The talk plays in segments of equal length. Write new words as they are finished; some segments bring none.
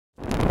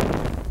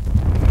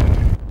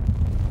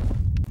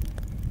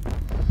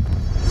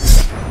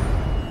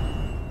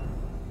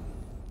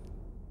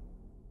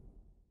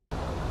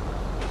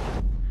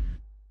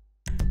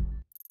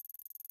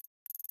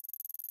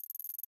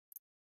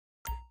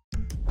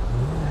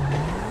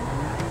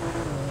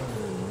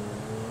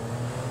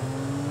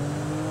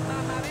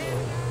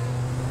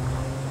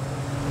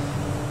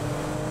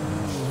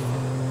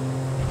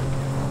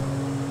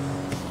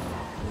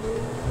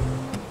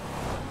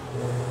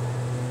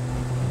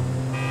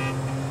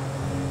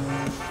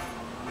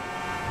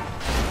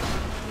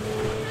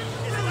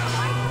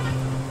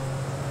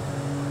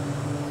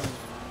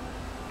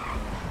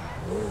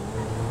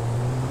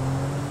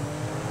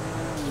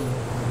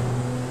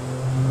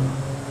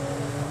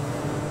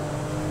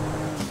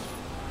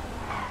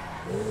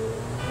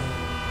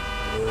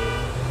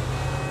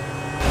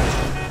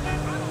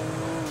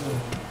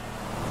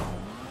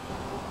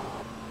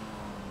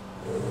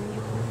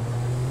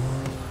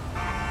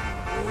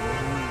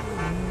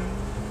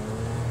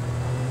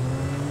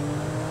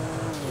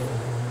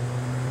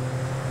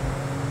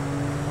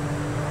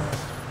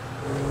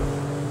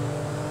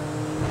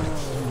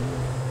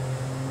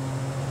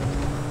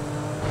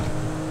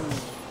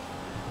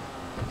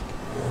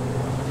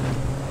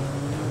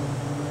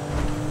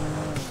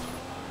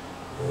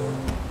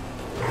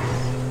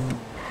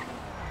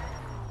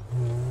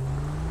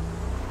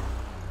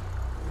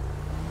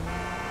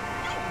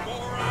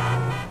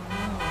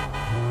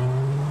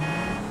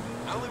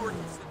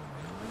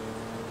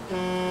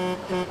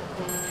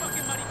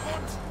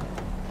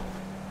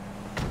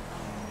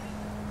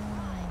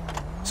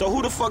So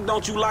who the fuck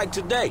don't you like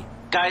today?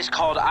 Guy's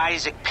called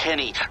Isaac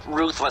Penny,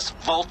 ruthless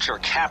vulture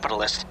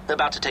capitalist,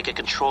 about to take a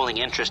controlling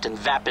interest in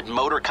Vapid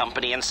Motor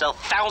Company and sell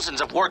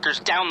thousands of workers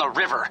down the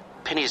river.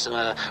 Penny's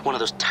one of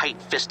those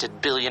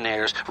tight-fisted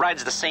billionaires,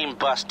 rides the same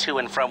bus to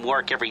and from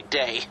work every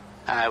day.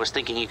 I was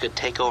thinking you could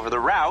take over the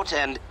route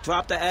and...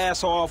 Drop the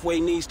ass off where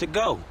he needs to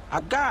go.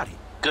 I got it.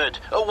 Good.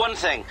 Oh, one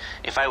thing.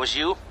 If I was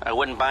you, I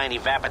wouldn't buy any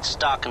Vapid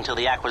stock until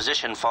the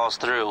acquisition falls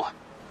through.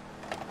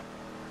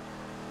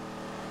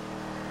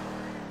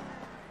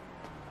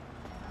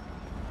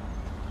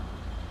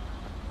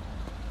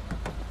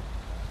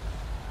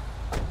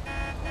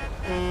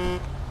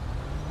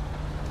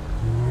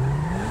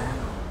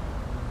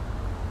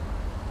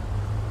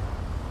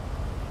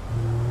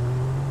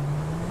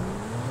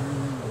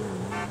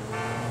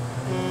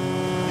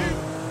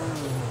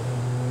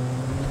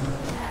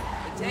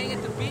 Dang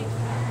it, the beat.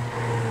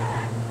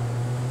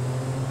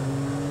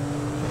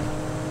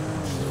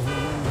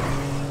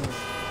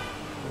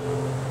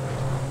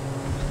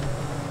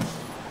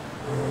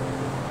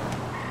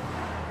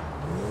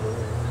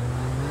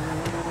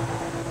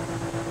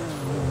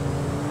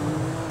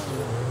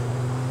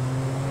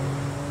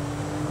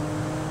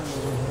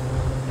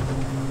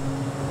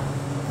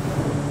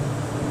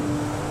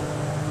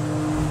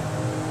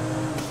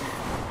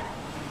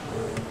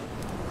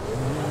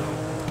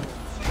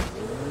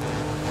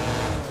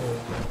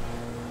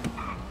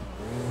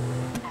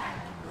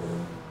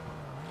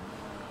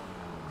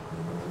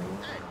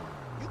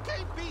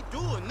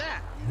 Doing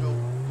that, you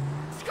know.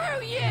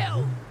 Screw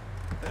you!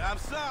 I'm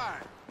sorry.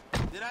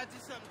 Did I do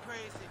something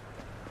crazy?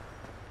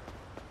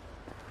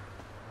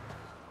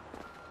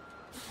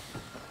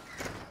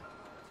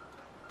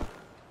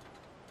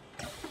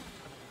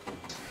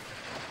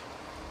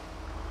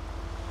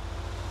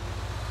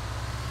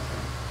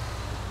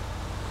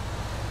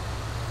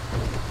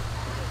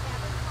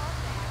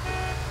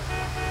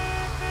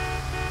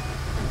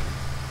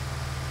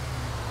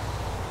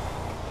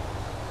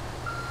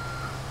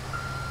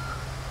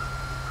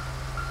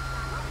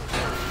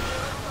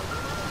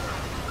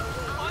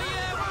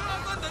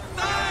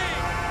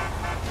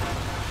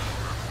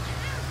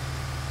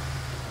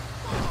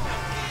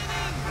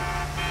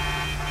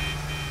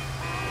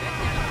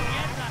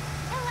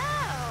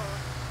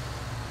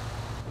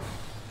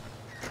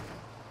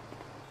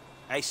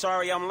 Hey,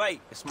 sorry I'm late.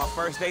 It's my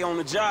first day on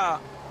the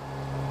job.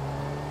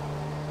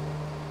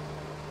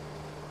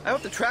 I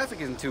hope the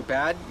traffic isn't too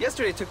bad.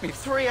 Yesterday it took me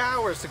 3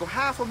 hours to go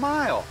half a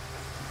mile.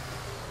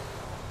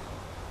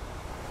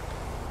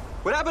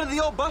 What happened to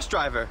the old bus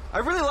driver? I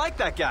really like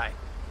that guy.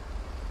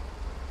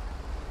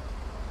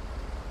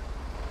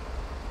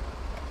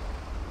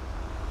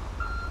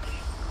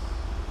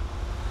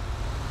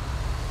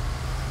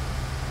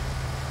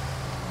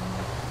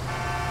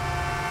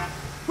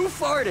 Who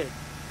farted?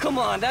 Come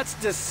on, that's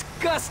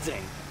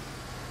disgusting.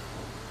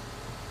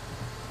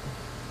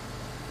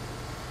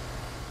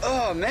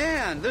 Oh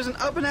man, there's an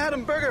Up and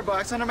Atom burger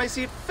box under my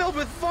seat filled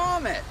with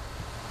vomit.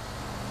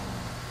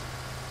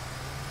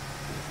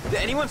 Did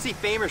anyone see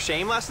Fame or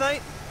Shame last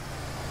night?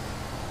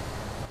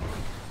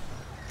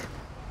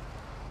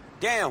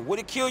 Damn, would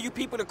it kill you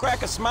people to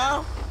crack a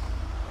smile?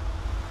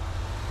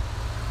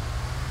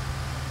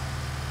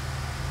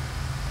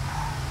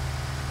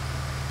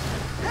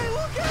 Hey,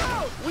 look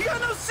out! We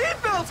got no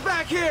seatbelts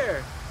back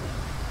here!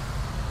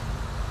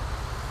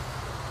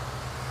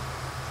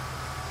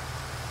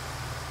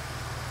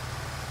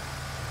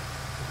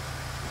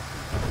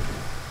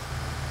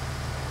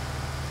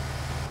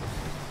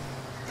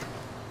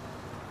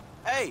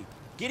 Hey,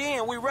 get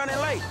in, we're running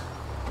late.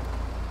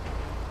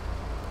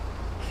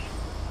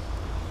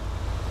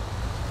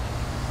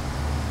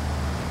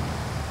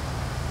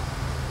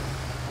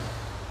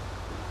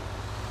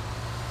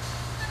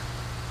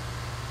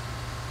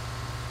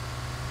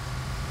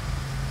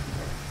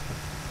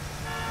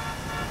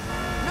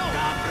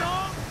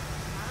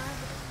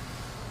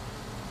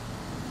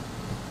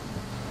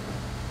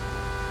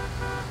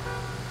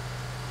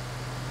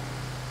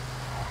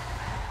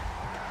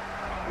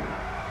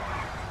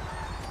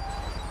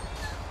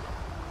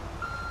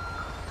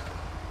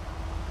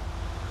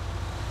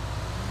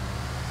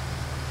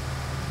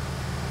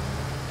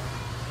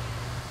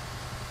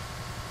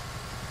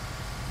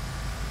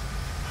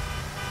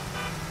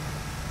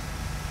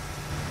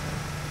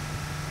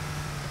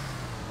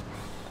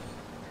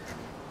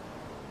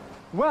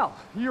 Well,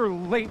 you're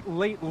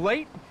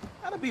late.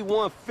 That'll be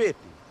 150.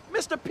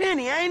 Mr.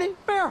 Penny, ain't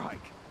it? Bear hike.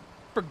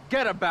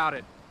 Forget about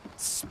it.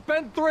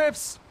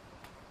 Spendthrifts.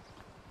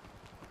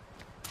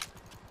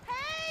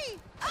 Hey!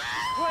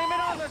 Blame it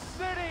on the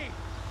city.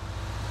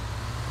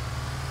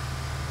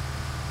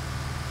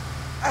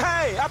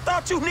 Hey, I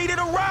thought you needed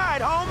a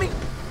ride, homie.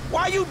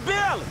 Why you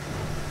bailing?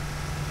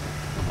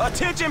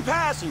 Attention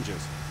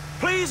passengers.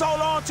 Please hold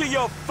on to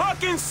your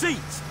fucking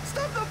seats.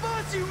 Stop the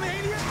bus, you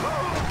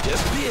maniac!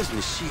 Just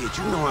business shit,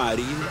 you know how it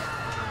is.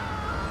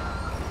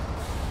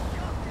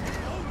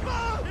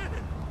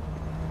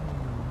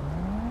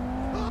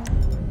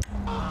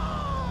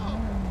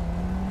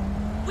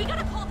 We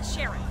gotta call the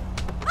sheriff.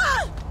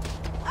 Ah!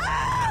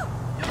 Ah!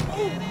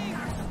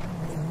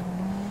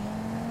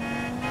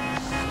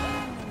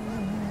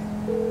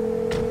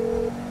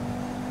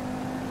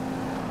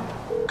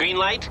 Green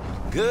light?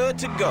 Good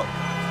to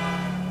go.